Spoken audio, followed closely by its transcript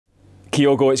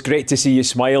Kyogo, it's great to see you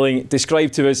smiling.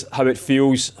 Describe to us how it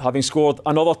feels having scored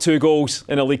another 2 goals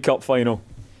in a League Cup final.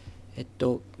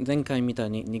 前回みたい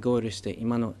に2ゴールして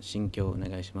今の心境をお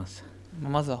願いします。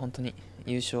まずは本当に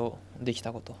優勝でき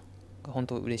たことが本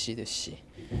当嬉しいですし、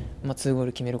2ゴー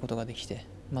ル決めることができて、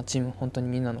チーム本当に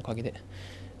みんなのおかげで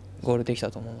ゴールできた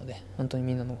と思うので、本当に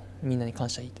みんなに感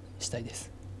謝したいで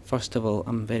す。First of all,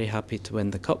 I'm very happy to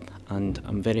win the cup, and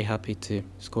I'm very happy to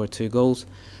score 2 goals,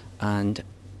 and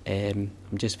I'm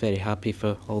just very happy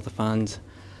for all the fans,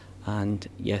 and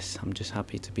yes, I'm just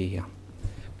happy to be here.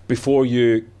 Before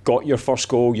you got your first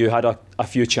goal, you had a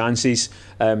few chances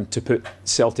to put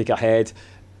Celtic ahead.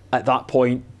 At that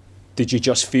point, did you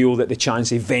just feel that the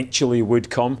chance eventually would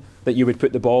come, that you would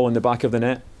put the ball in the back of the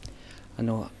net?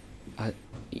 1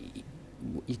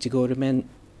ゴール目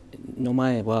の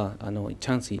前はチ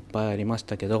ャンスいっぱいありまし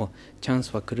たけど、チャン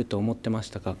スは来ると思ってまし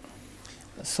たか？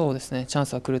そうですね、チャン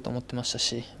スは来ると思ってました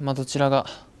し、どちらが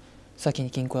先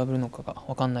に均衡を破るのかが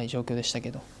分かんない状況でした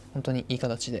けど、本当にいい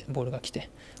形でボールが来て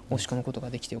押し込むことが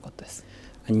できてよかったです。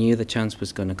I knew the chance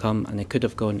was going to come, and it could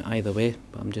have gone either way,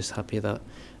 but I'm just happy that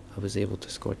I was able to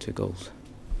score 2 goals.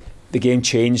 The game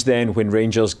changed then when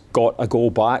Rangers got a goal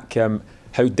back.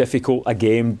 How difficult a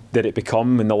game did it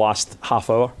become in the last half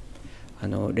hour?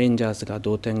 レンジャーズが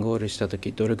同点ゴールしたと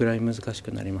き、どれぐらい難し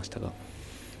くなりましたか？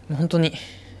本当に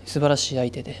素晴らしい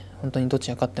相手で、本当にどっち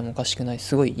が勝ってもおかしくない、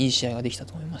すごいいい試合ができた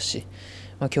と思いますし、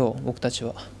今日僕たち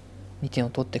は2点を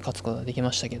取って勝つことができ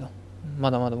ましたけど、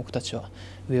まだまだ僕たちは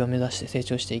上を目指して成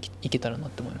長していけたらな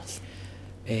と思います。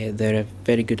They're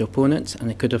very good opponents,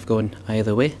 and it could have gone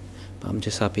either way, but I'm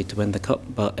just happy to win the cup,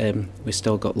 but we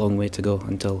still got a long way to go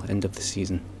until end of the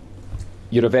season.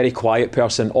 You're a very quiet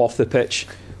person off the pitch,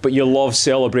 but you love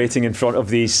celebrating in front of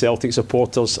these Celtic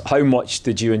supporters. How much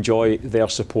did you enjoy their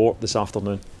support this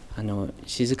afternoon?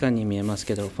 静かに見えます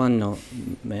けど、ファンの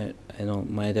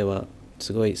前では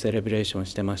すごいセレブレーション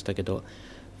してましたけど、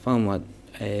ファンは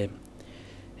で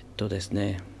す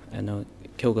ね、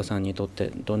京吾さんにとって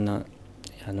どんな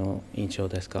印象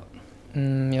ですか？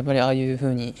やっぱりああいう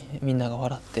風にみんなが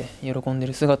笑って喜んで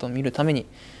る姿を見るために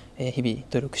日々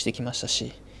努力してきました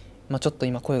し、ちょっと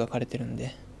今声が枯れてるん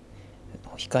で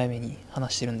控えめに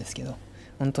話してるんですけど、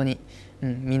本当に、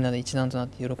みんなで一丸となっ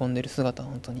て喜んでる姿は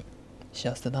本当に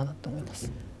幸せだなと思いま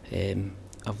す。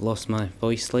I've lost my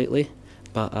voice slightly,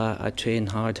 but I train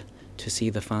hard to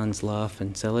see the fans laugh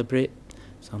and celebrate,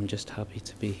 so I'm just happy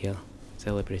to be here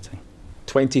celebrating.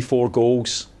 24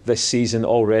 goals this season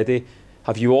already.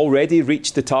 Have you already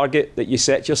reached the target that you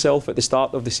set yourself at the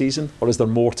start of the season, or is there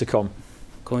more to come?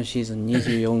 今シーズン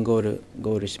24ゴ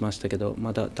ールしましたけど、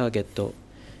まだターゲット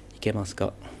いけます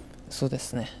か？そうで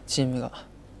すね、チームが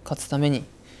勝つために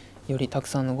よりたく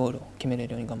さんのゴールを決めれ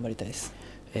るように頑張りたいです。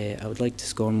I would like to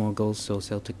score more goals so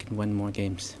Celtic can win more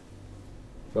games.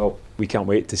 Well, we can't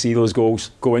wait to see those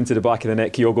goals go into the back of the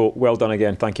net. Kyogo, well done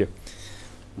again. Thank you.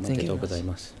 おめでとうござい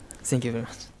ます。Thank you very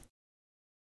much.